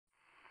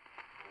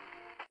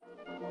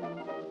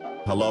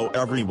Hello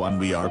everyone,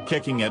 we are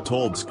kicking it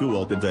old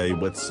school today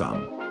with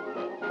some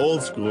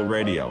old school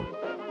radio.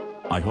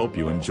 I hope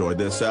you enjoy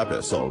this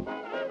episode.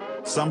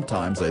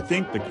 Sometimes I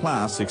think the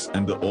classics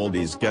and the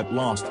oldies get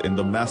lost in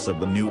the mess of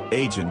the new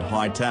age and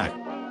high tech.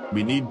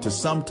 We need to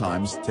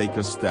sometimes take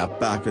a step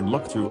back and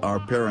look through our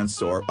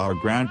parents' or our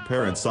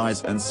grandparents'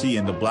 eyes and see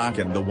in the black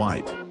and the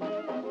white.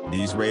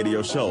 These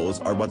radio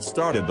shows are what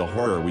started the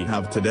horror we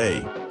have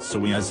today, so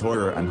we as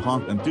horror and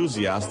haunt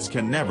enthusiasts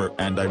can never,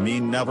 and I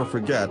mean never,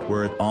 forget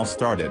where it all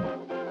started.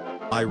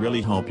 I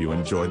really hope you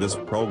enjoy this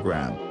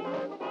program.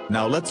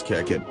 Now let's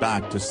kick it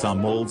back to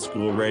some old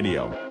school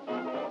radio.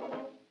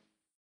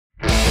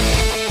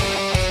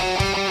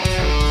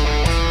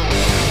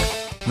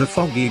 The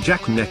Foggy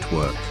Jack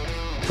Network.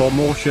 For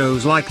more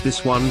shows like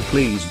this one,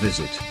 please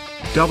visit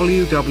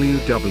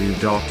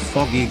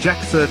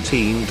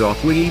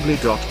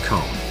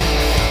www.foggyjack13.weebly.com.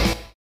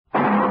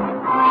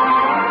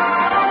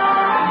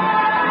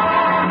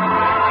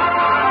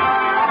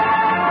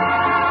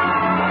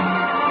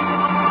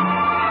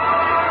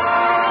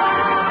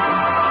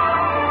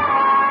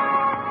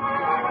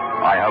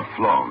 I have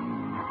flown.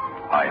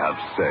 I have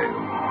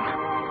sailed.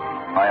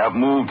 I have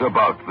moved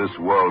about this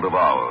world of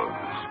ours.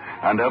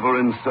 And ever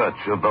in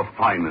search of the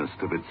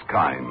finest of its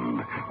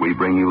kind, we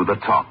bring you the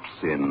tops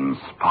in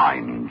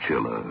spine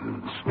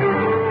chillers.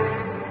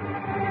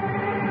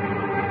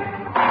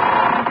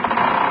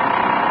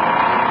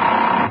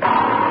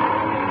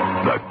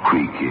 The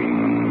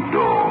creaking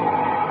door.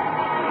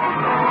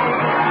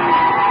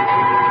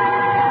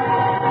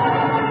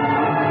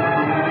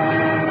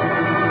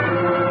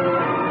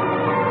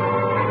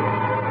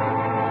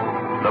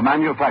 The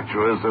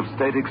manufacturers of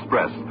State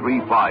Express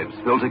 3/5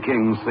 Filter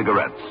King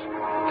cigarettes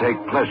take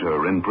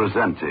pleasure in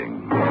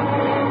presenting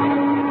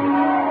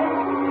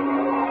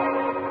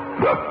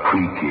The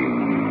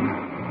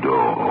Creaking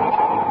Door.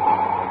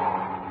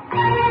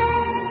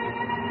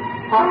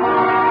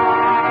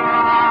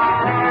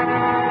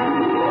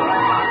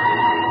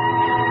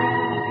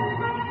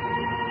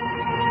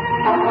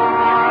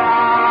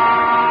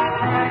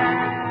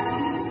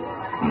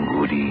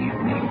 Good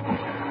evening,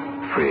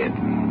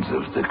 friends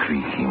of The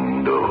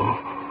Creaking Door.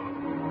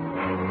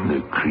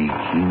 The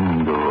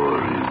creaking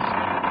door is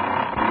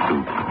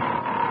open,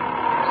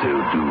 so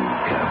do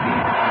come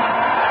in.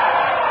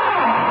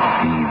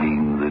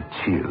 Feeling the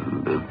chill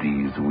of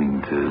these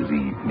winter's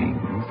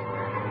evenings?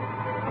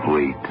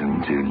 Wait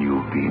until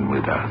you've been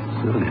with us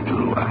a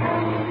little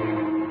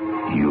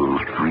while. You'll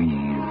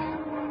freeze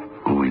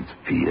with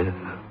fear.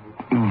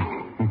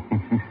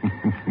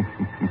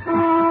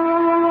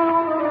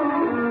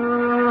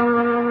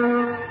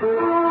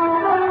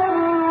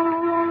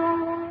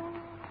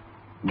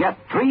 Get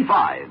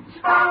 3/5s.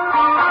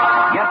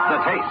 Get the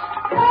taste.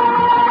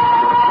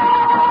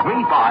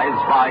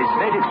 3/5s by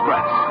State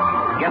Express.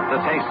 Get the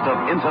taste of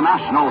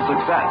international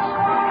success.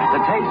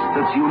 The taste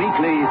that's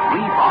uniquely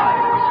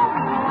 3/5s.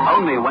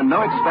 Only when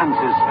no expense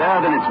is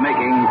spared in its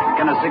making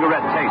can a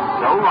cigarette taste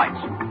so right,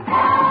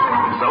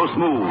 so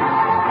smooth,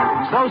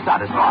 so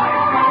satisfying.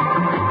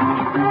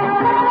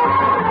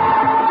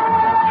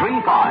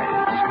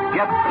 3/5s.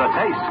 Get the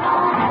taste.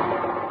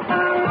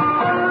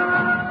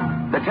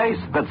 The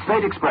taste that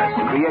State Express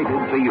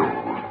created for you.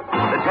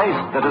 The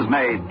taste that has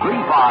made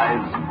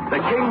 3/5s the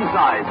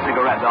king-size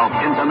cigarette of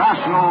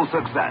international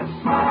success.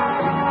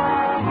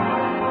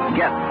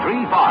 Get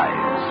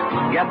 3/5s.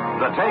 Get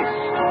the taste.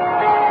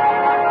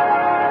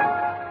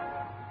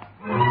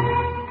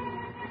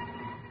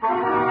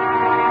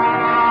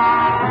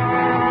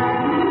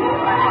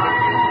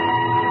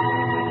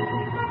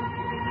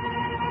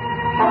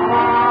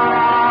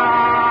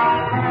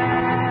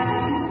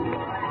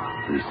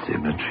 The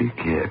cemetery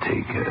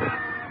caretaker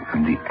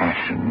and the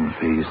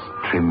ashen-faced,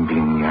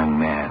 trembling young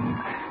man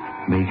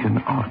make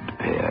an odd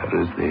pair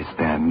as they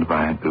stand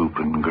by an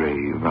open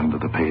grave under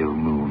the pale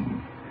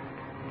moon.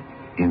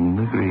 In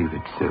the grave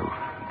itself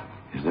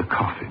is a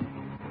coffin.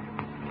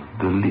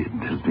 The lid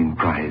has been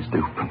prized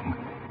open,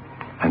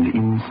 and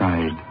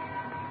inside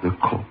the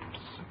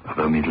corpse of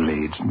a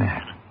middle-aged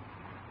man.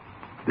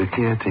 The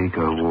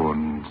caretaker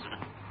warns,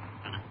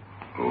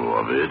 "Oh,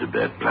 I've heard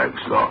about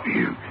blokes like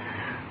you.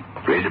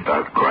 Read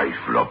about grave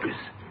floppers.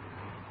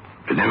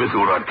 I never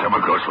thought I'd come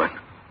across one.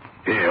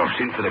 Yeah, I've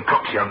sent for the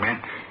cops, young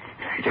man.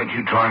 Don't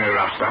you try no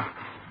rough stuff.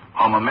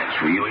 I'm a match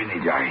for you any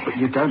day." But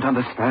you don't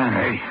understand.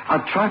 Hey? I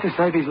tried to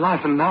save his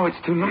life, and now it's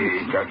too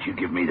late. Don't you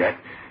give me that.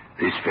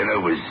 This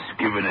fellow was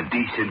given a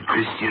decent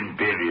Christian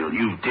burial.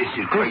 You've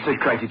desecrated...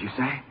 Desecrated, you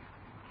say?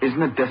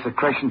 Isn't it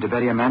desecration to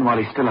bury a man while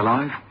he's still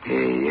alive?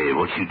 Yeah,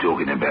 what you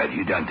talking about?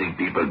 You don't think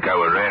people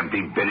go around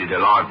being buried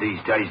alive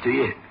these days, do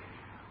you?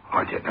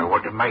 I don't know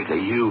what to make of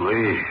you.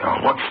 I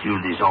watched you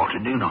this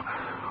afternoon.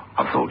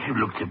 I thought you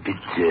looked a bit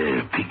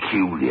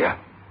peculiar.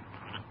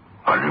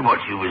 I knew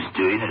what you was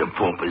doing at a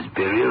pauper's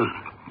burial.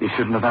 He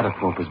shouldn't have had a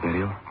pauper's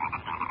burial.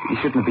 He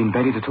shouldn't have been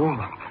buried at all.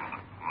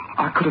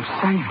 I could have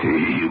saved him.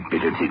 You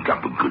better think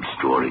up a good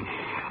story.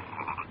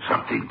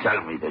 Something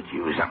told me that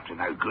you was up to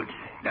no good.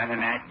 No,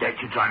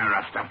 don't you try no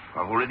rough stuff.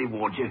 I've already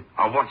warned you.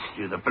 I watched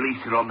you. The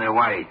police are on their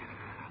way.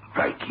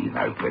 Breaking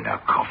open a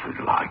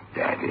coffin like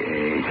that.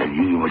 I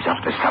knew you was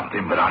up to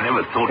something, but I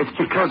never thought... It's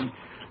because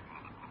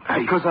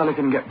I let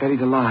him get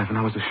buried alive and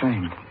I was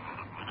ashamed.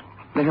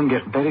 Let him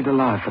get buried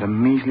alive for a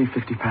measly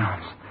 £50.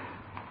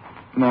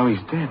 Now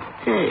he's dead.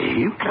 Hey,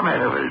 you come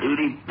out of a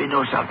loony bin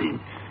or something.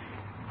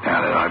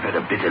 Now that I've had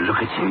a better look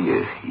at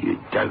you, you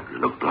don't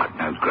look like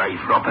no grave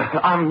robber.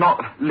 I'm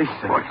not...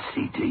 Listen. What's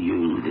he to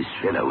you, this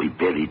fellow we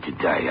buried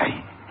today,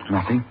 eh?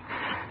 Nothing.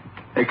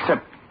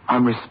 Except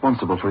I'm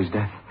responsible for his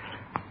death.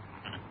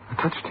 I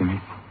touched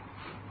him.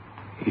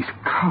 He's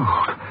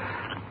cold.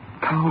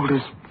 Cold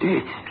as...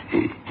 Dead?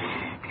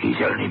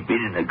 He's only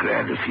been in the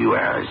ground a few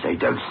hours. They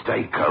don't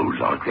stay cold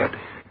like that.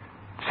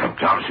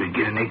 Sometimes we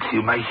get an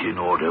exhumation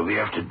order. We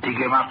have to dig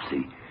him up,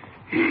 see?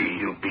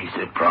 You'll be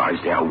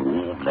surprised how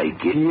warm they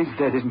get. He is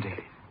dead, isn't he?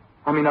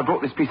 I mean, I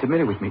brought this piece of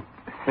mirror with me.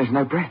 There's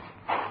no breath.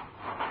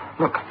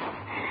 Look.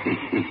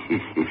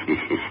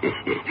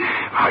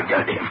 I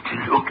don't have to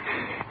look.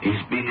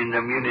 He's been in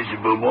the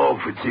municipal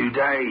morgue for 2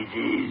 days.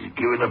 He's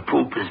given a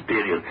pauper's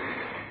burial.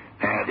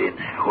 Now then,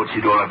 what's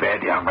it all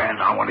about, young man?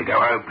 I want to go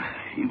home.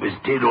 He was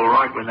dead all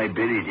right when they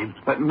buried him.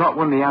 But not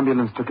when the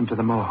ambulance took him to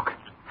the morgue.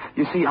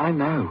 You see, I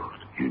know.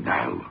 You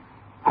know?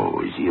 Oh,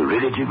 is he a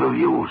relative of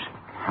yours?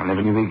 I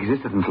never knew he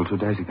existed until 2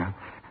 days ago.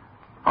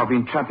 I've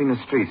been tramping the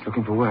streets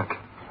looking for work.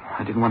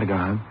 I didn't want to go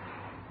home.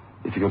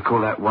 If you could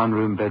call that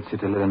one-room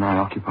bedsitter Lil and I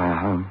occupy a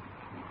home.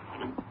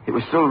 It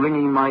was still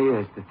ringing in my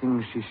ears, the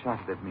things she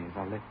shouted at me as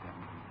I left them.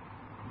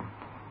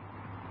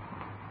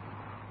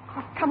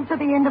 I've come to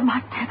the end of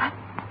my tether.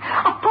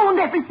 I've pawned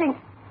everything.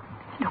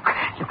 Look,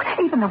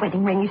 even the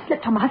wedding ring you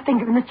slipped on my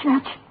finger in the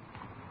church.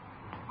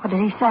 What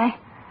did he say?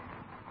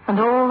 And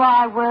all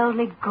thy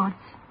worldly goods.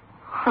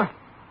 Huh.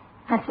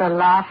 That's a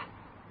laugh.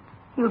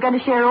 You were going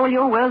to share all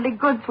your worldly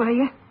goods, were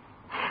you?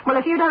 Well,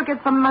 if you don't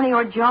get some money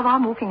or a job,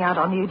 I'm walking out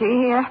on you, do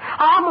you hear?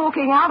 I'm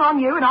walking out on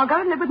you, and I'll go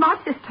and live with my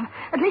sister.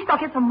 At least I'll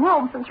get some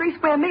warmth and 3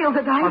 square meals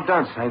a day. Oh,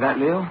 don't say that,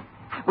 Lil.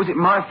 Was it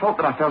my fault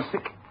that I fell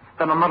sick?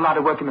 That I'm not allowed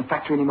to work in the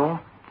factory anymore?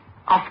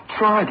 I've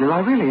tried, Lil, I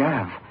really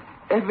have.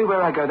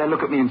 Everywhere I go, they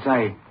look at me and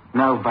say,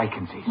 no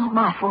vacancies. Not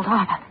my fault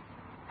either.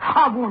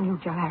 I warn you,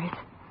 Joe Harris.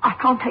 I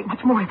can't take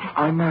much more of this.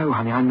 I know,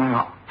 honey, I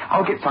know.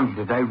 I'll get something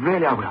today.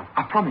 Really, I will.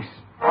 I promise.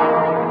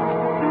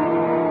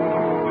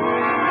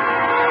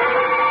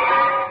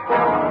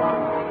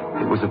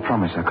 It was a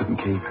promise I couldn't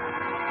keep.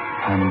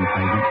 Pounding the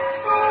pavement.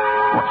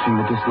 Watching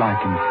the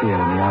dislike and fear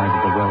in the eyes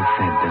of the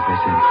well-fed as they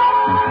said,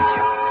 no, thank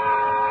you.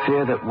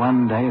 Fear that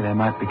one day they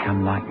might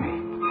become like me.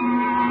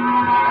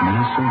 And then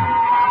I saw him.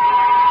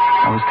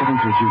 I was cutting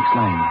through Duke's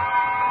Lane.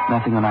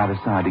 Nothing on either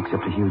side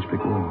except a huge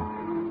brick wall.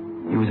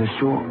 He was a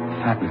short,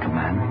 fat little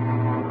man.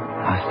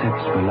 Our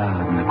steps were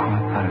loud in the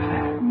quiet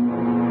thoroughfare.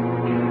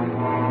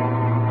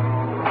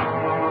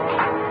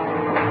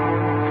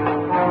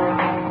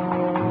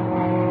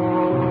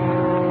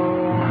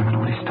 I wonder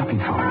what he's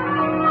stopping for.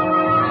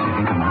 Does he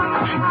think I'm a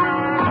caution?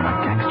 That I'm a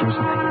gangster or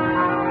something?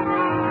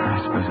 I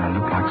suppose I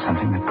look like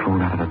something that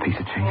crawled out of a piece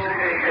of cheese.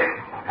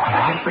 Well,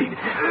 Alfred.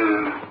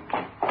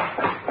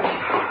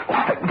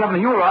 Governor,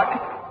 you all right?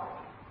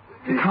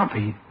 It can't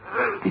be.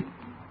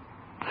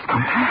 He's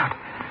gone out.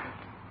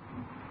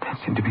 Don't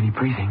seem to be any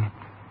breathing.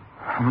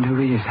 I wonder who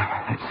he is.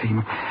 Let's see. He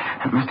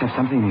must have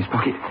something in his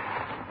pocket.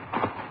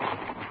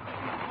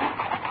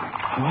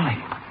 Holy.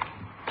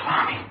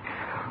 Blimey.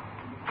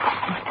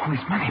 All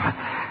this money.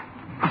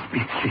 Must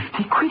be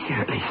 50 quid here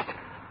at least.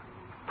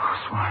 Poor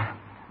swine.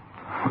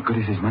 What good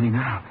is his money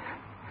now?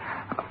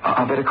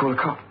 I better call a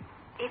cop.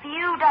 If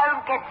you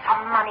don't get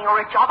some money or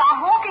a job,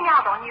 I'm walking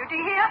out on you, do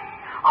you hear?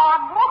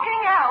 I'm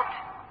walking out.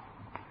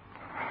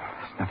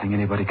 There's nothing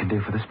anybody can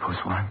do for this poor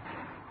swine.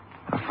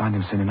 I'll find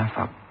him soon enough.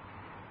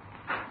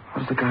 What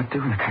does the guard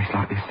do in a case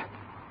like this?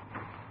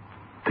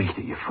 Beat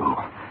it, you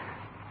fool.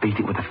 Beat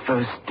it with the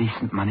first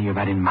decent money you've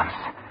had in months.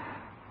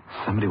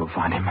 Somebody will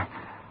find him.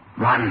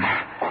 Run.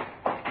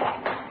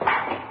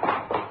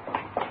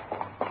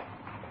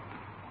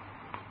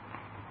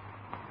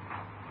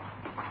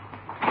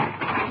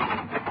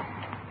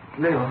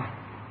 Lil.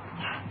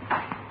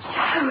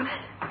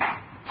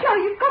 Joe,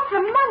 you've got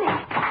some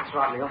money. That's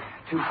right, Lil.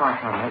 2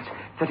 £5 notes,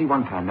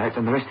 31 £1 notes,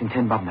 and the rest in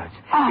 10 bob notes.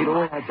 Oh. It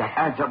all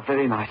adds up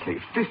very nicely.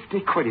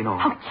 50 quid in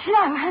all. Oh,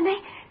 Joe,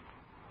 honey.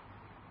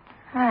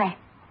 Hi.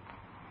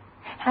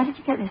 How did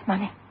you get this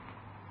money?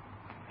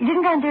 You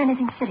didn't go and do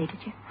anything silly, did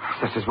you?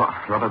 Such as what?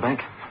 Rob a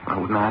bank? I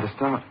wouldn't know how to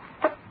start.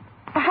 But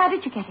how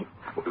did you get it?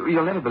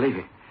 You'll never believe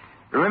it.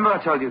 Remember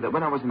I told you that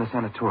when I was in the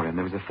sanatorium,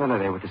 there was a fellow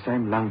there with the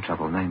same lung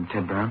trouble named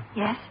Ted Brown?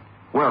 Yes.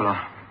 Well,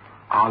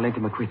 I lent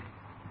him a quid.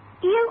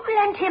 You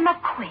lent him a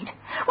quid?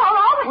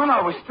 Well,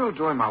 I was still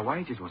drawing my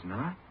wages, wasn't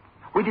I?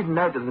 We didn't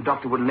know that the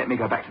doctor wouldn't let me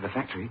go back to the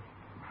factory.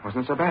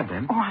 Wasn't so bad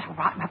then. All right.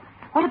 But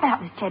what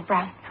about this Ted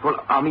Brown? Well,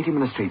 I'll meet him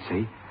in the street,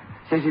 see?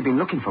 Says he'd been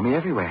looking for me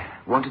everywhere.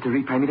 Wanted to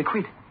repay me the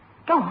quid.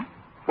 Go on.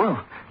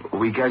 Well,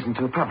 we goes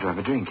into a pub to have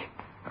a drink.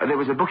 There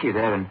was a bookie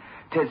there, and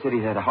Ted said he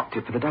had a hot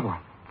tip for the double.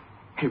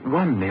 It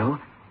won, Lil.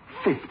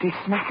 50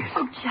 smackers.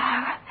 Oh,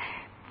 Joe.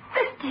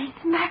 50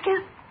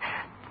 smackers.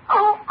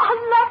 Oh, I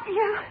love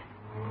you.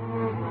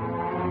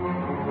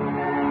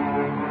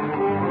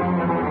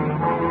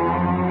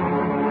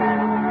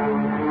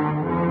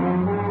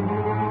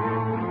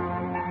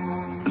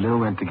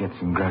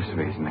 some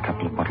groceries and a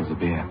couple of bottles of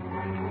beer.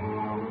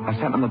 I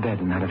sat on the bed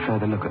and had a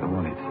further look at the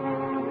wallet.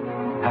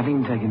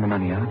 Having taken the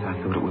money out, I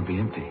thought it would be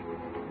empty.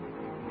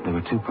 There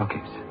were 2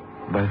 pockets,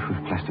 both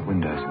with plastic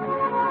windows.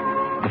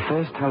 The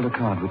first held a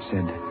card which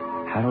said,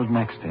 Harold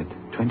Maxted,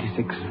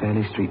 26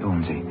 Fairley Street,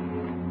 Hornsey.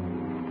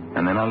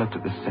 And then I looked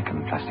at the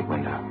second plastic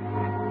window.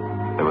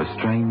 There were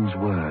strange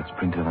words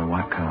printed on a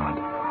white card.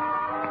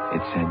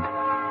 It said,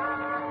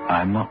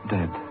 I'm not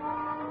dead.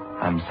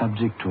 I'm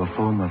subject to a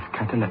form of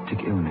cataleptic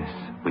illness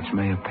which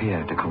may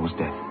appear to cause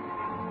death.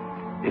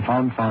 If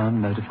I'm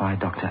found, notify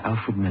Dr.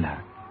 Alfred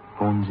Miller,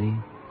 Hornsey,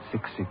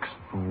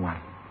 6641.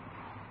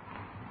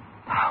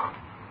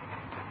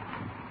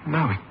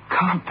 No, it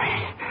can't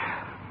be.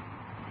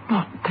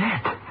 Not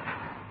dead.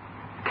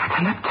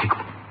 Cataleptic.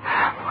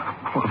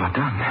 What have I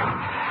done?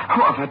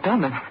 What have I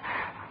done?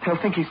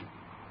 They'll think he's...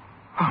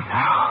 Oh,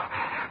 no.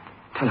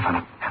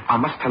 Telephone. I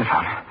must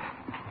telephone.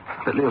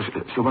 But Lil,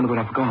 she'll wonder what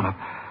I've forgotten.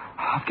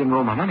 I've given her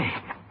all my money.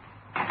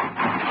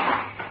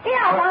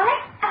 Yeah,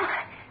 darling.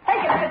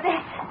 Take a look at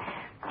this.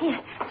 Here,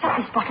 shut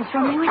these bottles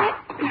from me, will you?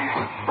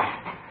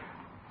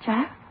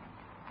 Joe?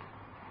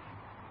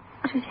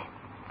 What is it?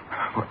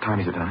 What time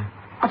is it, darling?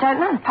 I don't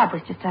know. The pub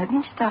was just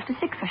opening, just after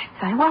 6, I should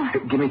say. Why?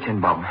 Give me 10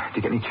 bob. Do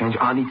you get any change?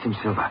 I need some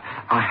silver.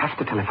 I have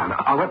to telephone.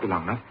 I won't be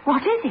long enough.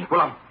 What is it?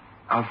 Well,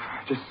 I've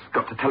just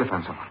got to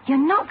telephone someone.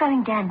 You're not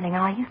going gambling,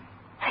 are you?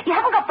 You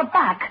haven't got the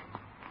bug.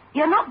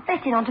 You're not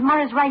betting on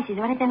tomorrow's races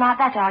or anything like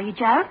that, are you,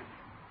 Joe?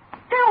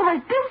 There are all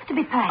those bills to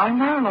be paid. I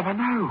know, love, I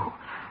know.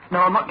 No,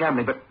 I'm not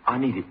gambling, but I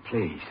need it,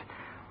 please.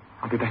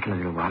 I'll be back in a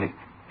little while.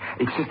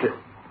 It's just that...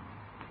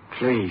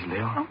 Please,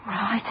 Lil. All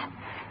right.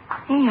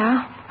 Here you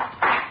are.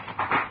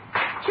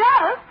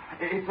 Joe?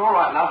 It's all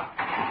right, love.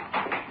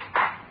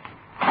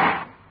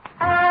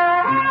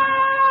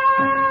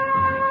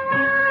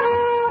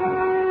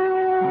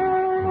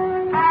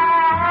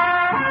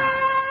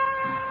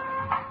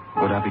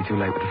 Would I be too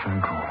late with a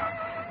phone call?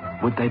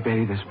 Would they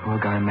bury this poor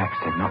guy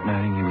Maxted, not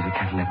knowing he was a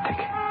cataleptic,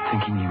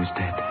 thinking he was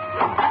dead?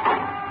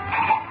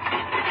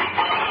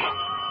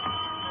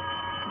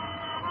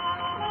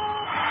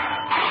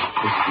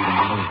 This be the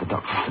mother of the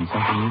doctor's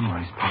consulting room or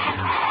his private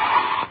house.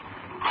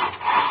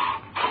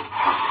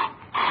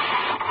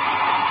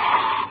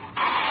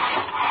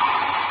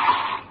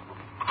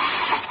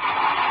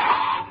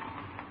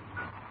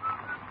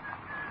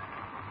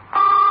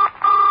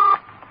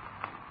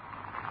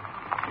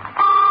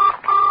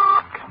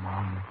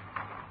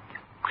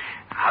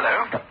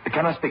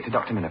 Can I speak to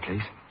Dr. Miller,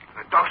 please?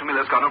 Dr.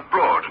 Miller's gone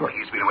abroad. What?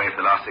 He's been away for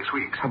the last 6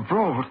 weeks.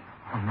 Abroad?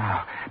 Oh,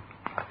 no.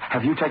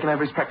 Have you taken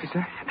over his practice,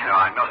 sir? No,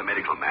 I'm not a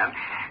medical man.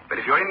 But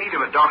if you're in need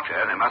of a doctor,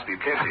 there must be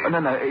plenty. Oh,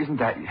 no, isn't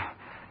that...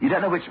 You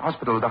don't know which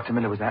hospital Dr.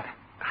 Miller was at?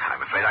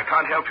 I'm afraid I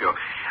can't help you.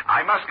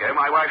 I must go.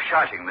 My wife's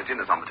shouting. The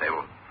dinner's on the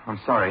table. I'm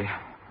sorry.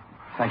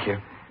 Thank you.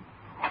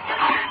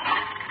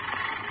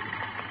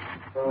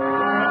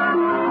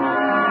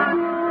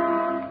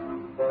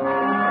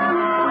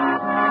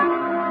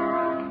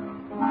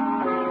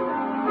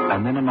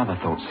 And then another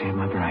thought seared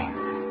my brain.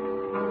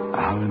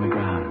 A hole in the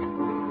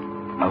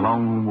ground. A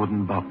long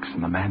wooden box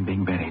and the man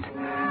being buried.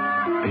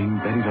 Being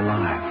buried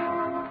alive.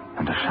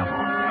 And a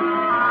shovel.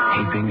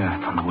 Heaping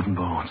earth on the wooden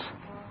boards.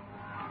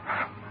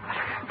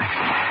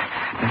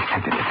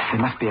 Maxted.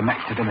 There must be a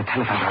Maxted in the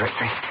telephone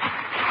directory.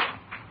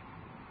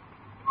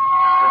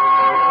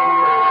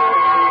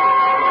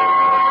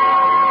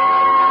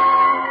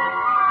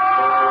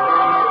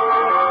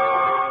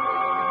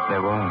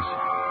 There was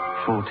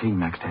 14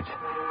 Maxteds.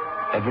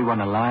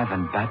 Everyone alive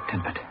and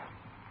bad-tempered.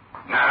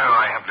 No,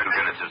 I have no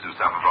relatives who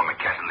suffer from a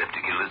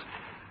cataleptic illness.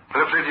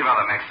 There are plenty of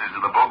other Maxteds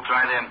in the book.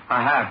 Try them.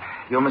 I have.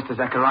 You're Mr.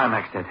 Zachariah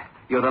Maxted.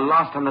 You're the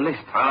last on the list.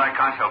 Well, I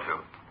can't help you.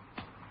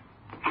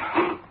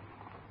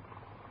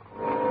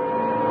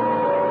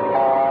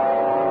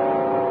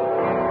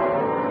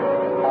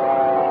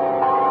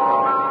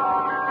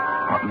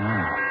 What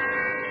now?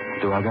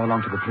 Do I go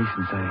along to the police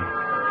and say,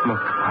 look,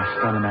 I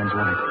stole a man's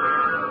wallet.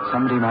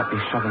 Somebody might be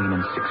shoving him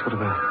in 6 foot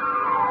of earth.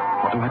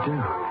 What do I do?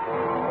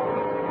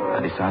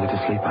 I decided to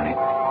sleep on it.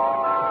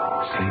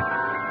 Sleep?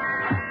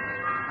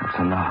 That's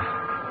a laugh.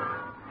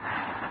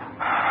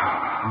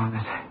 Oh,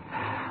 that's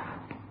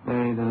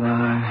buried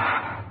alive.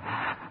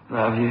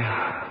 Love you,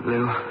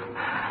 Lil.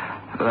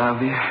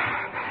 Love you.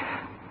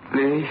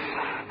 Please.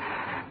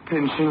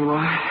 Pinching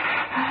white.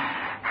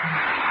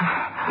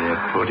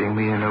 They're putting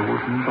me in a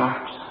wooden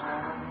box.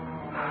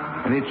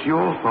 And it's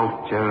your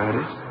fault, Joe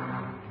Harris.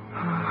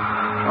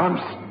 I'm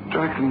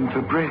struggling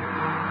for breath.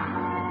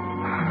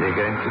 They're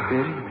going to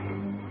bury me.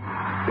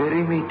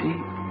 Bury me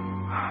deep.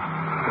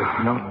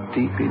 But not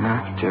deep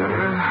enough, Joe.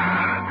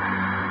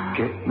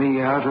 Get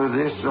me out of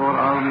this or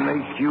I'll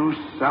make you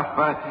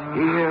suffer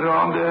here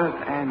on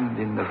earth and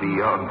in the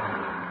beyond.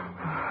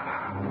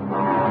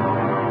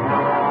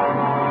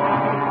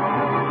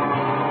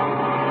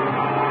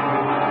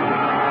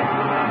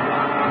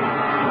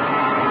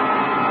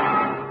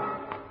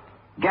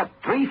 Get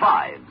 3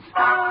 5s.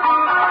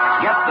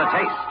 Get the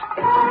taste.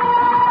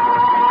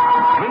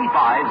 3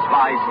 5s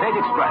by State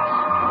Express.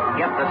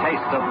 get the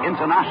taste of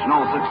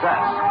international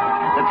success.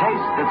 The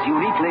taste that's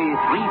uniquely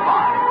 3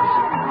 5s.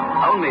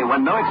 Only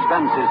when no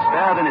expense is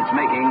spared in its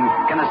making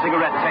can a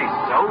cigarette taste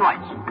so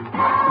right,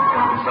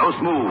 so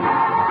smooth,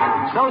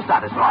 so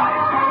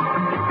satisfying.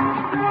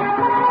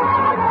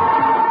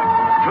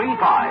 3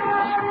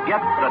 5s.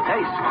 Get the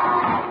taste.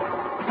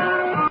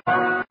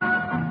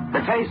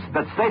 The taste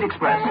that State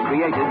Express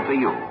created for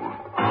you.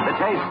 The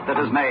taste that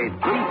has made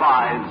 3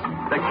 5s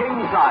the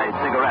king-size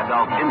cigarette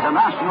of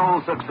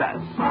international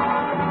success.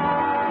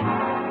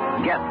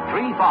 Get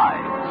 3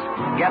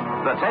 5s. Get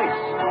the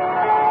taste.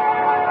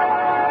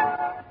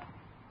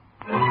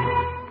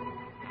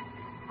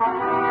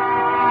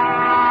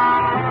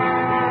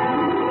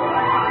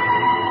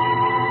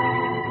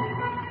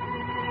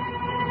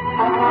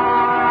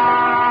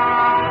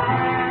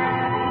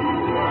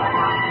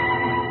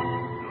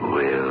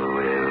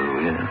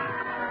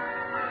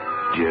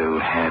 Joe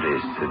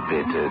Harris had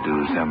better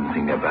do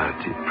something about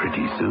it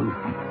pretty soon.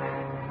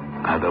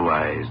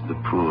 Otherwise, the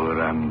poor,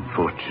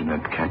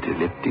 unfortunate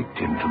cataleptic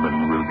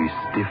gentleman will be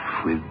stiff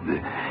with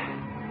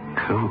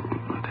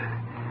cold.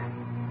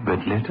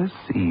 But let us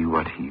see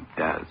what he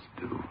does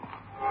do.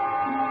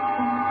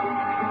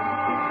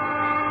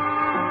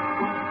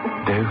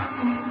 Do?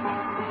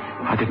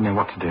 I didn't know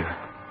what to do.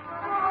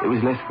 It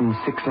was less than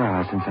 6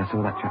 hours since I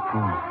saw that chap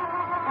Paul.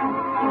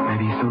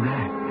 Maybe he's still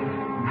there.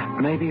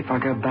 Maybe if I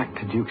go back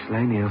to Duke's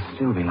Lane, he'll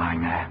still be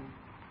lying there.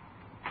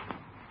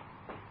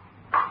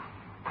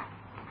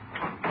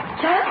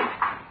 Joe?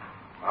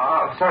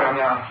 Oh, sorry,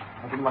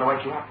 I didn't want to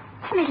wake you up.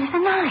 It's the middle of the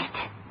night.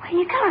 Where are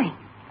you going?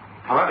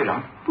 I won't be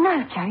long.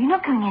 No, Joe, you're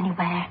not going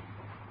anywhere.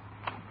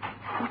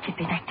 I thought you'd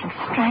been acting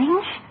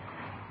strange.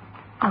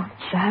 Oh,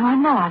 Joe, I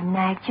know I've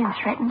nagged you and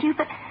threatened you,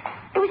 but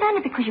it was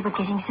only because you were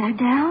getting so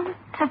down,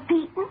 so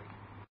beaten.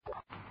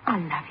 I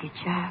love you,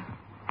 Joe.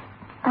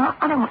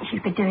 I don't want you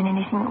to be doing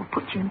anything that will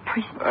put you in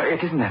prison.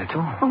 It isn't that at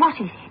all. Well, what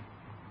is it?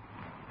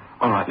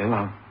 All right, Lil,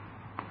 I'll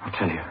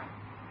tell you.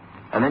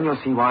 And then you'll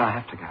see why I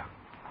have to go.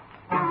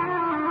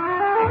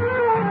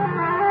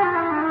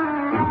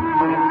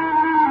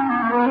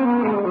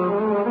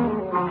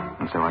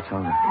 And so I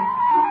told her.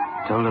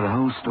 Told her the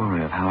whole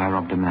story of how I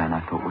robbed a man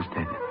I thought was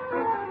dead.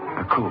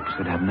 A corpse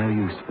that had no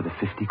use for the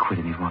 50 quid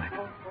in his wallet.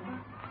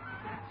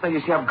 So you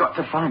see, I've got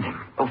to find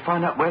him. Or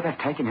find out where they've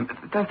taken him.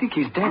 Don't think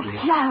he's dead,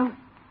 Lil.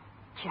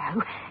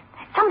 Joe,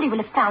 somebody will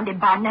have found him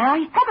by now.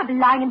 He's probably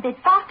lying in bed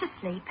fast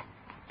asleep.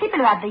 People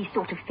who have these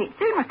sort of fits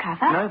soon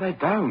recover. No, they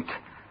don't.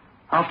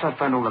 After I'd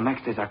found all the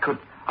Maxters I could,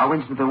 I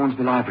went into the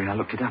Hornsby Library and I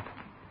looked it up.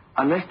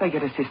 Unless they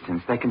get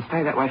assistance, they can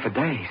stay that way for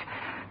days.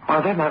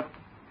 Well, then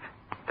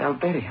they'll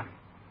bury him.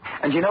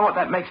 And you know what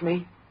that makes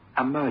me?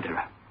 A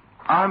murderer.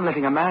 I'm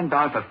letting a man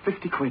die for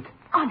 50 quid.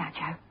 Oh, no,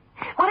 Joe.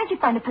 Why don't you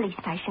phone the police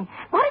station?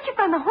 Why don't you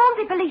phone the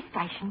Hornsby police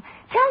station?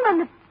 Tell them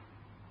that...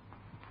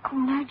 Oh,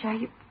 no,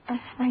 Joe,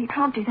 no, you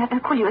can't do that.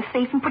 They'll call you a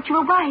thief and put you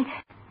away.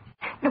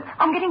 Look,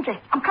 I'm getting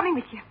dressed. I'm coming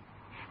with you.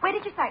 Where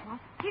did you say it was?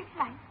 Duke's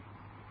Lane.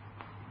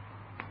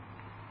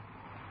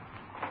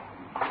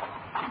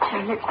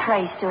 Joe, let's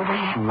pray he's still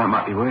there. Well, that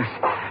might be worse.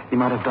 He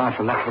might have died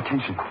for lack of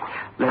attention.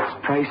 Let's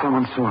pray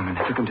someone saw him and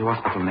took him to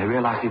hospital and they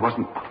realized he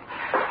wasn't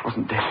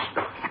dead.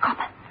 He's a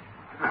copper.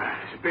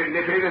 It's a bit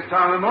nippy this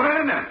time of the morning,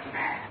 isn't it?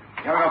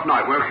 Going off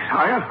night work,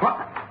 are you?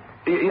 What?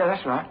 Yeah,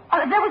 that's right. Oh,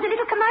 there was a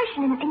little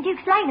commotion in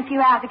Duke's Lane a few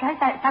hours ago,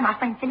 so my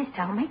friend Phyllis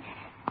told me.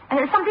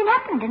 Something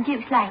happened in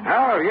Duke's Lane.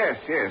 Oh, yes.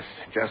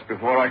 Just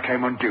before I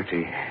came on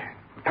duty.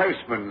 The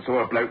postman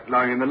saw a bloke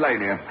lying in the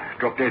lane here,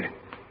 dropped dead.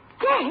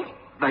 Dead?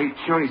 They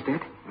sure he's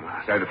dead?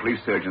 So the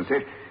police surgeon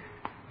said.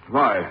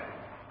 Why?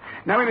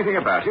 Know anything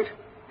about it?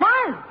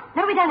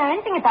 No, we don't know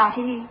anything about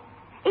it.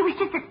 It was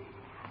just that...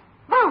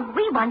 Well,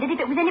 we wondered if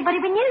it was anybody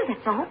we knew,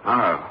 that's all.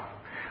 Oh.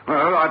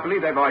 Well, I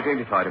believe they've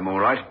identified him all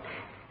right.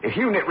 If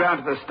you nip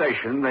round to the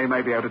station, they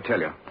may be able to tell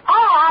you.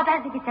 Oh, I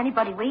don't think it's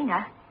anybody we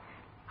know.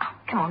 Oh,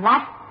 come on,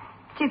 lad.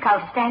 It's too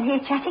cold to stand here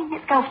chatting.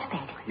 Let's go off to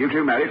bed. You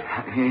two married?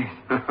 Yes.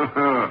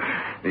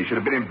 You should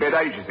have been in bed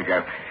ages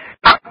ago.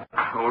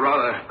 Or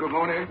rather, good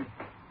morning.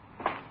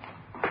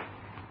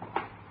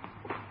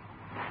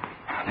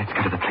 Let's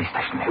go to the police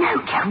station then. No,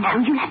 Joe, no.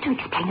 You'll have to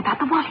explain about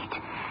the wallet.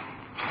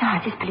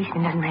 Besides, this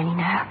policeman doesn't really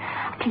know.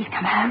 Please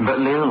come home. But,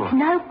 Lil... It's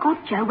no good,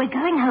 Joe. We're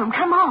going home.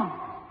 Come on.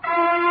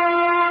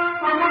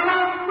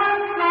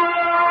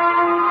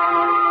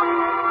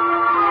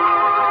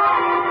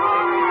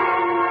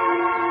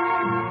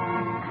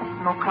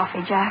 Some more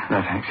coffee, Joe.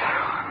 No, thanks.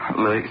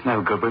 Look, it's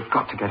no good. We've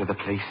got to go to the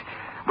police.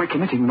 We're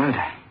committing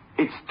murder.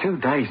 It's 2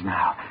 days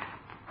now.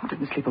 I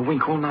didn't sleep a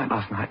wink all night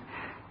last night.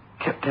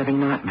 Kept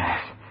having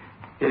nightmares.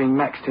 Hearing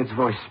Maxted's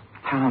voice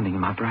pounding in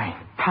my brain.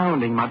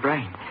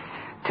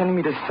 Telling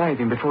me to save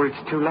him before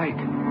it's too late.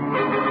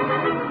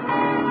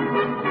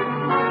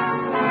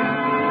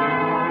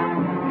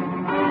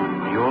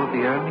 You're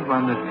the only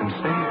one that can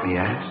save me,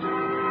 Alice.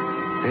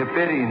 They're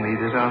burying me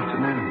this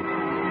afternoon.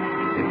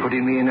 They're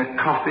putting me in a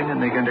coffin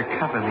and they're going to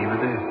cover me with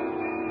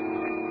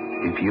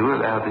earth. If you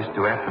allow this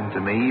to happen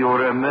to me,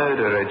 you're a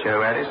murderer,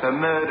 Joe Harris. A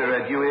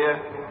murderer, do you hear?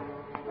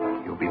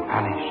 You'll be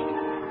punished.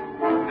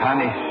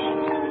 Punished.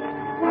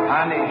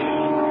 Punish.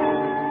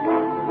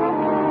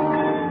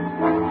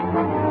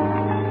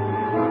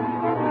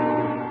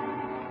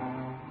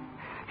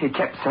 He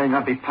kept saying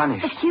I'd be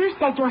punished. But you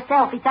said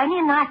yourself it's only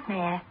a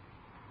nightmare.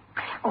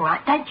 All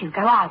right, don't you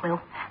go, I will.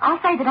 I'll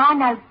say that I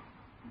know...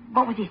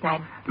 What was his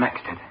name?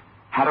 Maxted.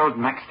 Harold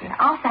Maxted.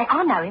 I'll say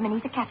I know him and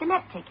he's a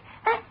cataleptic.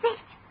 That's it.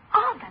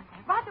 I'll go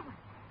there right away.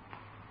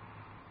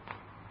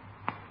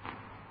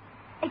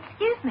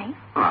 Excuse me?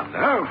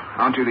 Hello.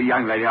 Aren't you the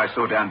young lady I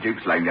saw down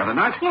Duke's Lane the other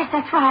night? Yes,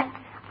 that's right.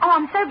 Oh,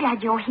 I'm so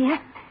glad you're here.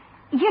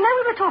 You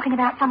know we were talking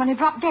about someone who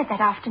dropped dead that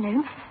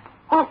afternoon.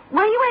 Well,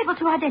 were you able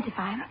to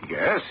identify him?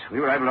 Yes, we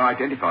were able to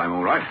identify him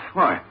all right.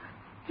 Why?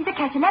 He's a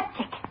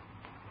cataleptic.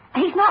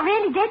 He's not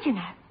really dead, you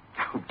know.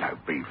 Oh,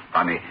 don't be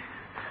funny.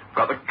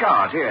 Got the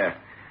card here.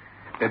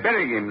 They're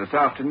burying him this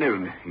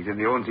afternoon. He's in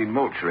the Hornsey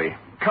mortuary.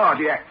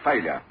 Cardiac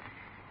failure.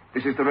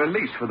 This is the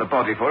release for the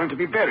body for him to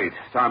be buried,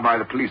 signed by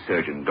the police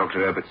surgeon, Dr.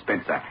 Herbert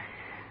Spencer.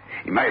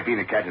 He may have been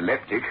a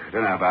cataleptic, I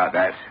don't know about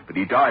that, but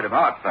he died of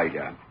heart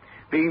failure.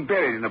 Being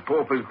buried in a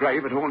pauper's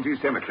grave at Hornsey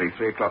Cemetery,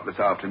 3 o'clock this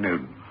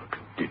afternoon.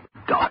 Did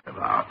die of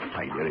heart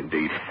failure,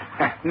 indeed.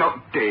 Not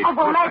dead. Oh,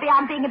 well, maybe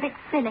I'm being a bit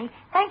silly.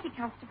 Thank you,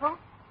 Constable.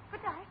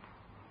 Good night.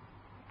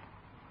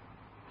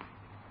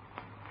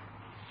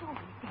 Sure,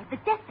 he said the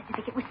death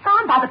certificate was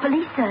signed by the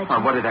police surgeon. Oh,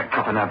 what did that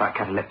copper know about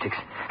cataleptics?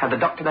 Had the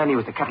doctor known he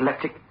was a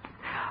cataleptic?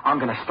 I'm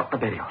going to stop the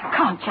burial. You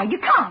can't, Joe, you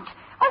can't.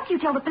 Won't you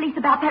tell the police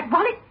about that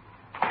wallet?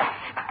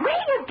 Where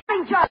are you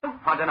going, Joe?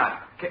 I don't know.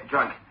 Get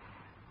drunk.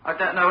 I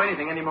don't know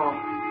anything anymore.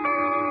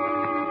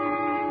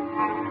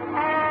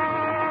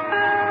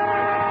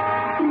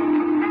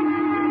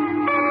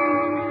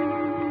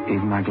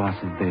 Even my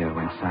glass of beer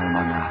went sour in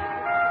my mouth.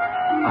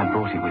 I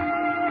bought it with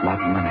blood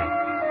money.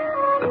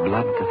 The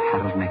blood of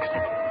Harold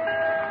Maxted.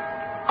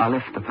 I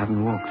left the pub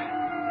and walked.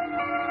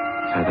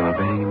 So they were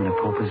burying him in a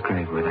pauper's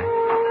grave, were they?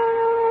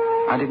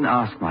 I didn't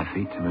ask my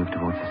feet to move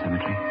towards the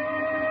cemetery.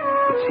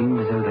 It seemed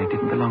as though they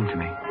didn't belong to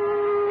me.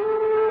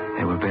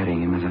 They were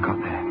burying him as I got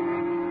there.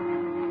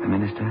 A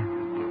minister,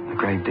 a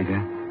grave digger,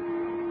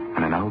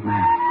 and an old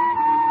man.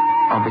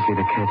 Obviously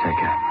the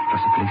caretaker,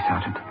 plus a police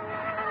sergeant.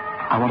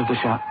 I wanted to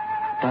shout,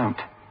 Don't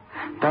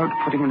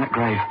put him in that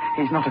grave.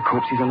 He's not a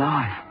corpse, he's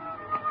alive.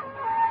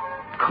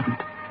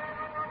 Couldn't.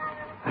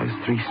 Those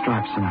 3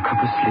 stripes on a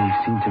copper sleeve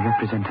seemed to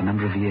represent a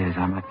number of years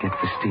I might get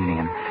for stealing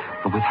and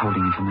for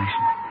withholding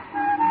information.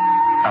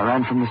 I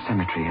ran from the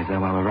cemetery as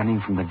though I were running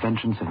from the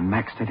vengeance of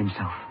Maxted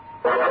himself.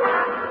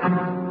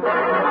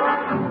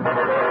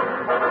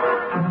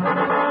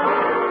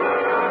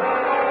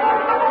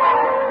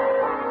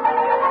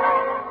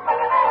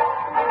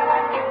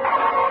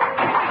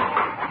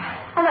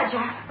 Hello,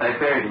 Joe. They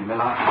buried him,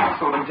 Miller. I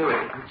saw them do it.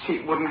 A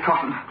cheap wooden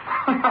coffin.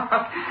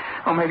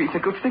 Or maybe it's a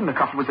good thing the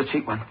coffin was a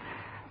cheap one.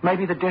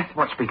 Maybe the death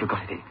watch beetle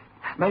got it in.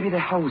 Maybe there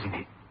are holes in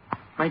it.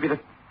 Maybe the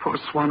poor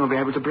swine will be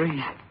able to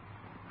breathe.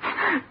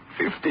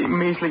 50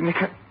 measly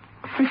nicker,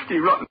 50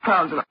 rotten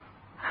pounds, and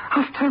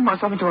I've turned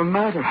myself into a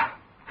murderer.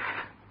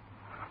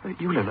 But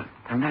you, Lila,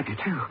 they'll nab you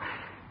too.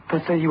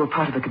 They'll say you were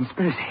part of the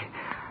conspiracy.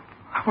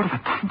 What have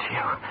I done to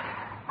you?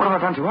 What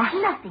have I done to us?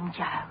 Nothing,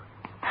 Joe.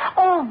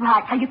 All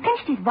right, so you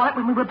pinched his wallet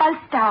when we were both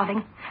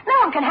starving. No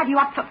one can have you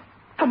up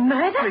for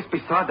murder. Well, it's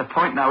beside the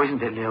point now,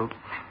 isn't it, Lil?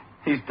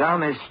 He's down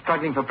there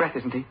struggling for breath,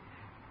 isn't he?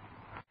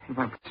 He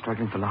won't be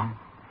struggling for long.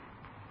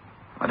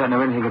 I don't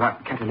know anything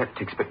about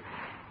cataleptics, but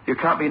you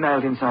can't be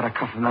nailed inside a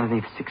coffin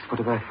underneath 6 foot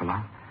of earth for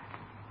long.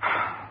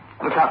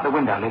 Look out the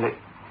window, Lil.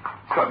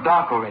 It's got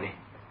dark already.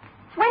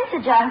 It's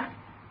winter, Joe.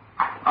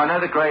 I know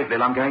the grave,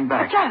 Lil. I'm going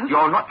back. But Joe...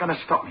 You're not going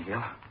to stop me,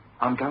 Lil.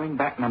 I'm going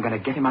back and I'm going to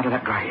get him out of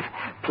that grave.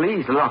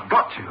 Please, Lil, I've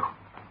got to.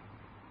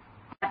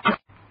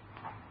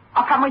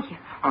 I'll come with you.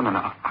 Oh, no,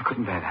 I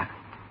couldn't bear that.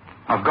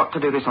 I've got to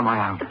do this on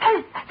my own.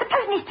 Suppose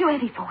he's too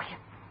heavy for you.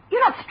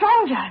 You're not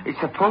strong, Joe.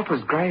 It's a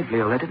pauper's grave,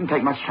 Lil. They didn't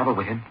take much trouble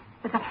with him.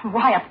 But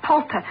why a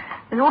pauper?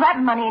 With all that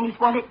money in his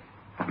wallet.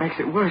 That makes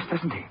it worse,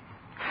 doesn't it?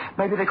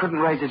 Maybe they couldn't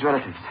raise his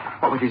relatives.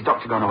 What with his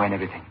doctor gone away and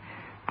everything.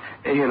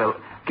 Here, Lil,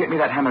 get me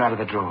that hammer out of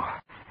the drawer.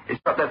 It's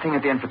got that thing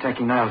at the end for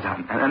taking nails out,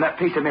 and that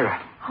piece of mirror.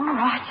 All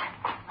right.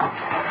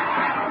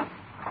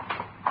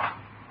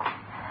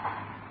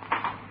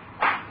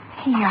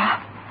 Here you are.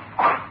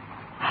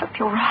 I hope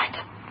you're right.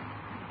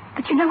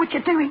 But you know what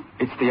you're doing.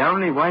 It's the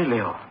only way,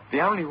 Lil.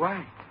 The only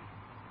way.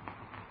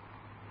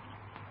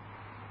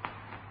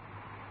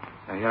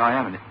 So here I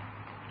am, and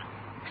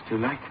it's too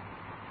late.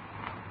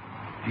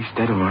 He's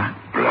dead, all right.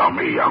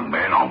 Blimey, young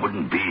man, I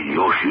wouldn't be in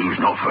your shoes,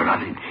 not for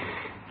nothing.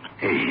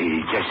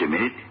 Hey, just a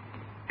minute.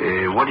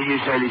 What did you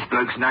say this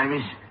bloke's name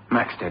is?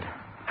 Maxted.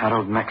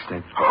 Harold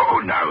Maxted.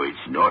 Oh, no,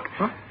 it's not.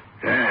 What?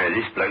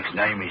 This bloke's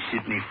name is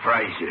Sidney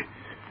Fraser.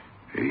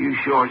 Are you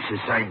sure it's the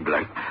same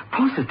bloke?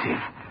 Positive.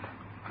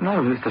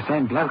 No, it's the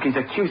same bloke. His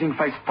accusing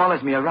face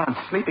follows me around,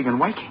 sleeping and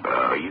waking.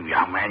 Oh, you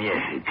young man,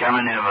 come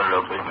and have a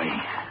look with me.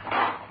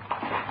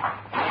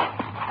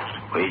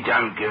 We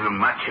don't give them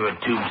much of a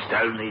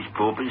tombstone, these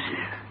paupers.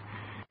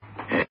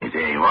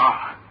 There you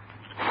are.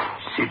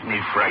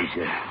 Sidney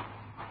Fraser.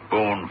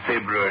 Born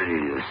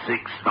February the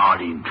 6th,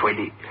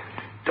 1920.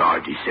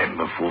 Died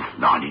December 4th,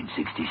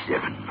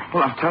 1967.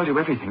 Well, I've told you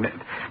everything.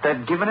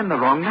 They've given him the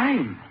wrong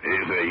name.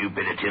 You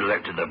better tell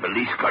that to the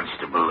police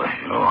constable.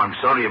 Oh, I'm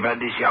sorry about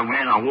this, young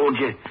man. I warned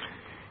you.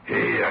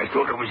 I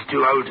thought I was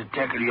too old to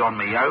tackle you on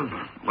my own.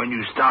 When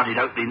you started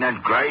opening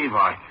that grave,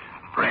 I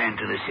ran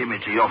to the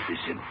cemetery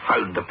office and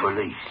phoned the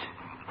police.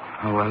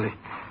 Oh, well,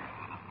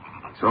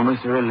 it's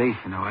almost a relief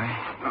in a way.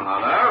 Oh,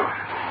 hello.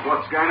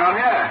 What's going on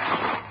here?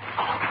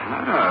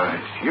 Oh,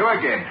 it's you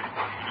again.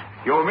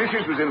 Your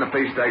missus was in the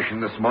police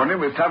station this morning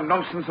with some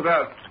nonsense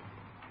about...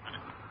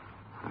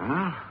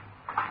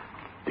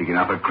 digging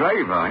up a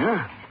grave, are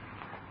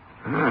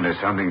you? There's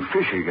something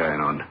fishy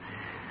going on.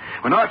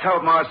 When I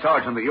told my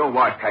sergeant that your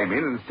wife came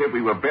in and said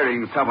we were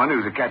burying someone who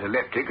was a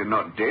cataleptic and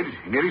not dead,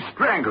 he nearly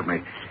strangled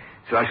me.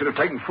 So I should have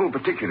taken full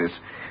particulars.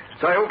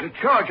 So I ought to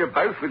charge you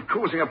both with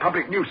causing a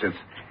public nuisance.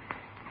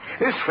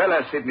 This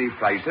fella, Sidney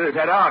Fraser, has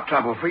had heart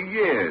trouble for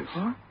years.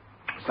 Huh?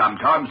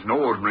 Sometimes an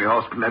ordinary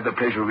hospital had the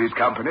pleasure of his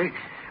company.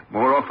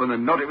 More often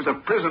than not, it was a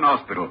prison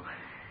hospital.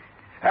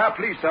 Our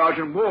police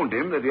sergeant warned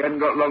him that he hadn't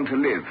got long to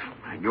live.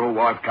 And your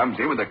wife comes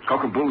in with a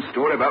cock-and-bull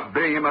story about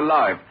burying him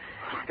alive.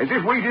 As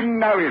if we didn't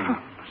know him.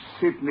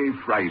 Sidney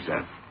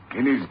Fraser.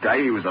 In his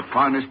day, he was the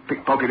finest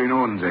pickpocket in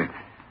Hornsey.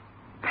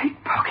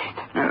 Pickpocket?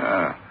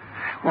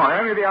 Why,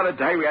 only the other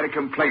day we had a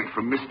complaint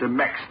from Mr.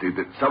 Maxted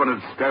that someone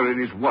had stolen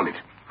his wallet.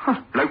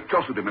 Bloke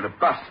jostled him at a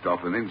bus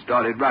stop and then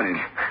started running.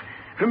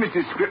 From his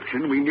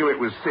description, we knew it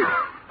was Sid.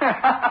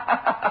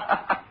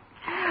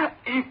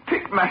 He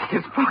pickmacked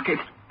his pocket.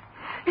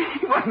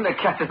 He wasn't a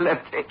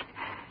cataleptic.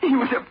 He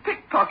was a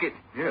pickpocket.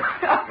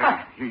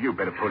 Yeah. You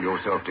better pull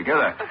yourself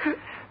together.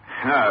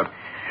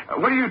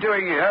 What are you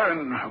doing here,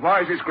 and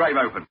why is this grave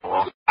open?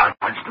 Oh,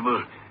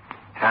 Constable,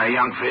 our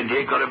young friend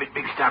here got a bit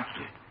mixed up.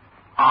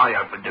 I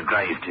opened the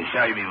grave to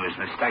show him he was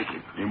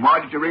mistaken. Then why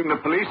did you ring the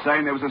police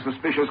saying there was a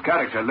suspicious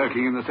character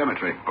lurking in the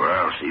cemetery?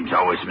 Well, seems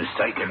I was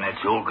mistaken,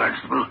 that's all,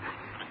 Constable.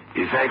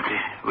 In fact,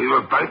 we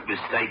were both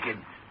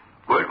mistaken.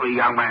 Weren't we,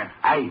 young man?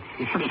 Hey.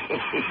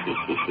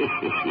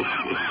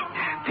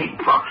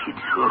 Pickpocket.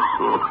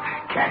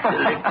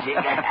 Cataleptic.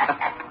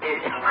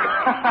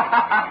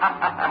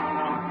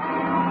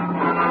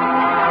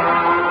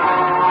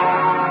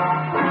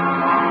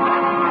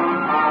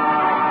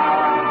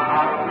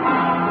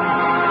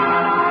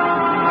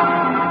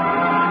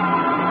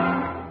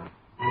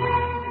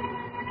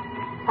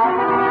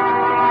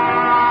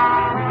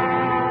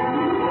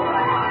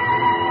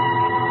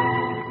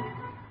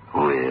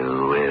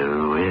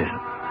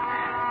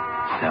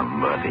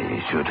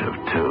 Should have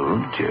told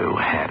Joe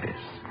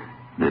Harris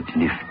that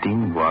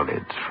lifting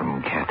wallets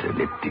from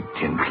cataleptic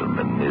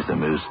gentlemen is a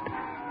most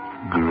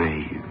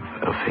grave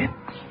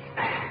offense.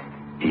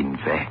 In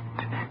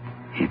fact,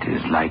 it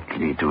is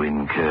likely to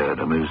incur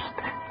a most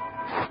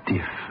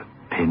stiff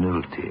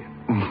penalty.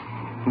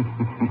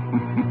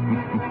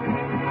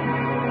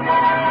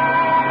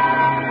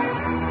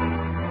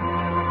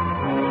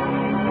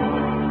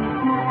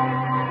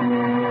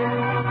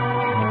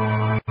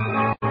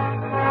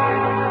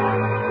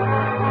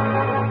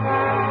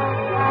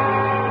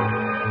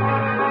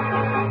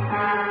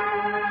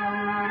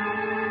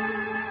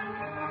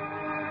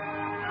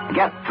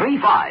 Get 3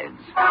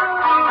 fives.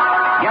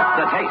 Get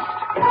the taste.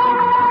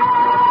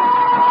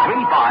 3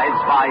 fives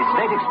by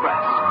State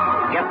Express.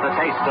 Get the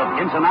taste of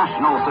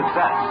international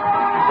success.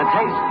 The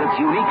taste that's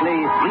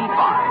uniquely 3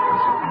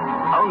 fives.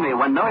 Only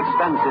when no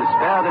expense is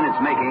spared in its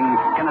making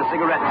can a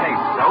cigarette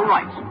taste so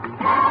right,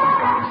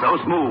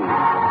 so smooth,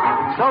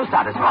 so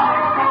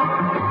satisfying.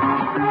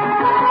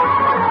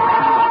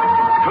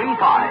 3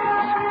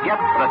 fives. Get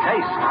the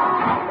taste.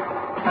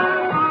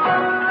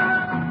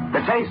 The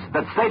taste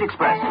that State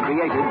Express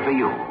created for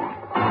you.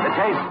 The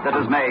taste that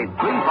has made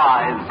 3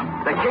 fives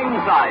the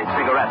king-size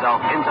cigarette of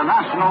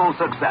international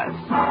success.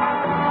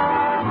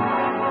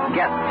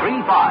 Get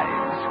 3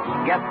 fives.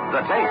 Get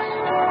the taste.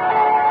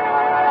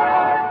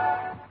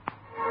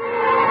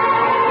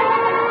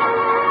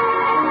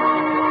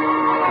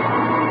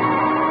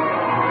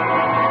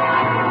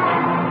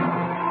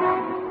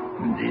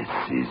 This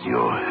is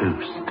your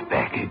host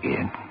back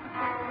again.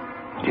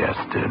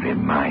 Just a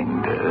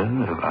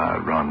reminder of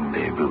our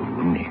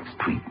rendezvous next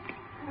week.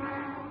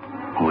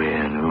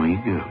 Where are we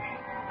going?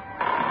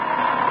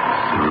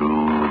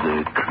 Through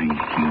the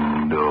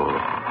creaking door,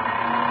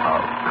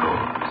 of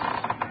course.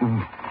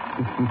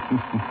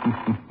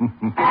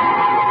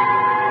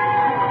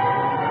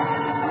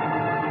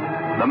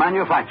 The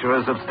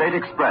manufacturers of State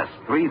Express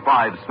 3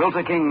 fives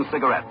Filter King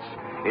cigarettes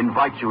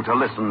invite you to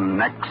listen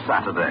next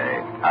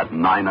Saturday at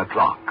 9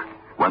 o'clock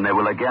when they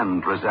will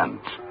again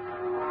present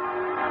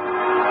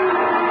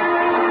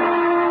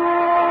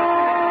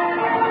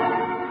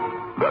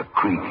The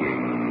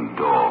Creaking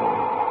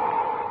Door.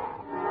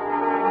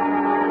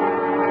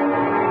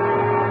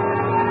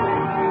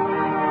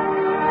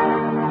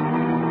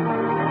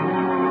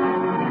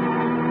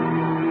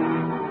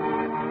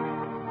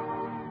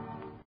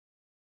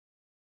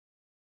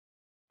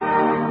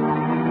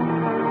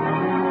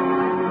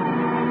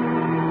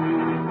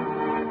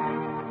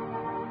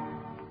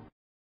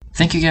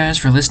 Thank you guys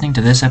for listening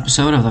to this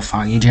episode of the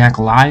Foggy Jack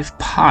Live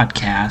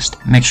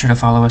podcast. Make sure to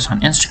follow us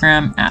on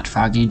Instagram at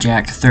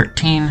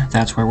FoggyJack13.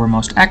 That's where we're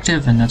most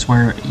active, and that's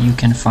where you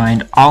can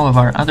find all of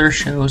our other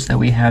shows that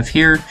we have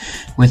here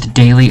with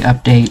daily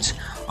updates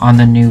on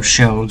the new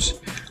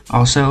shows.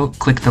 Also,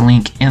 click the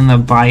link in the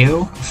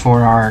bio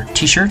for our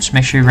t-shirts.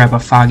 Make sure you grab a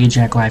Foggy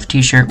Jack Live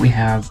t-shirt. We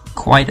have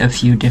quite a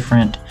few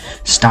different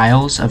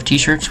styles of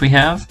t-shirts we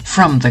have.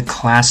 From the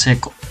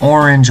classic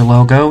orange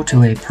logo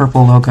to a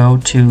purple logo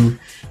to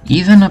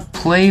even a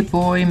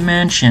Playboy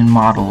Mansion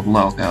model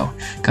logo.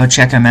 Go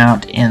check them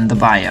out in the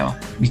bio.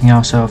 You can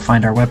also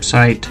find our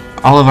website,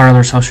 all of our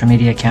other social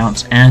media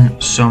accounts,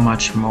 and so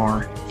much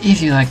more.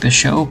 If you like the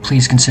show,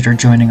 please consider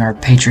joining our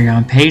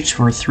Patreon page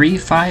for $3,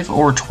 $5,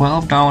 or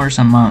 $12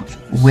 a month.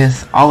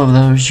 With all of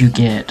those, you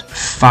get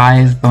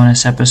 5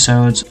 bonus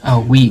episodes a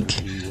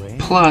week.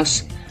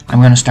 Plus, I'm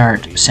going to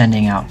start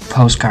sending out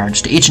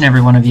postcards to each and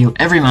every one of you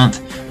every month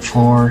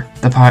for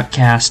the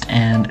podcast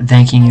and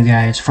thanking you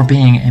guys for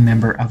being a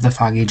member of the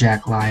Foggy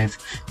Jack Live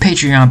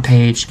Patreon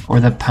page or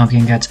the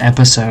Pumpkin Guts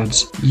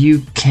episodes.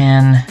 You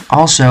can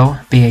also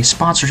be a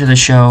sponsor to the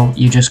show.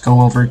 You just go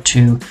over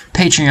to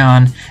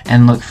Patreon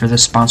and look for the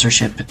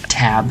sponsorship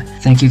tab.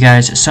 Thank you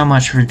guys so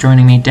much for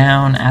joining me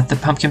down at the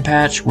Pumpkin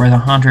Patch where the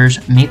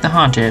haunters meet the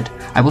haunted.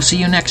 I will see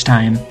you next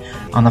time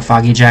on the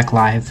Foggy Jack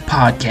Live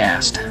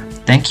podcast.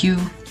 Thank you.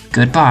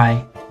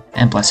 Goodbye,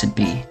 and blessed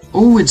be.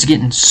 Oh, it's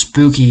getting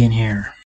spooky in here.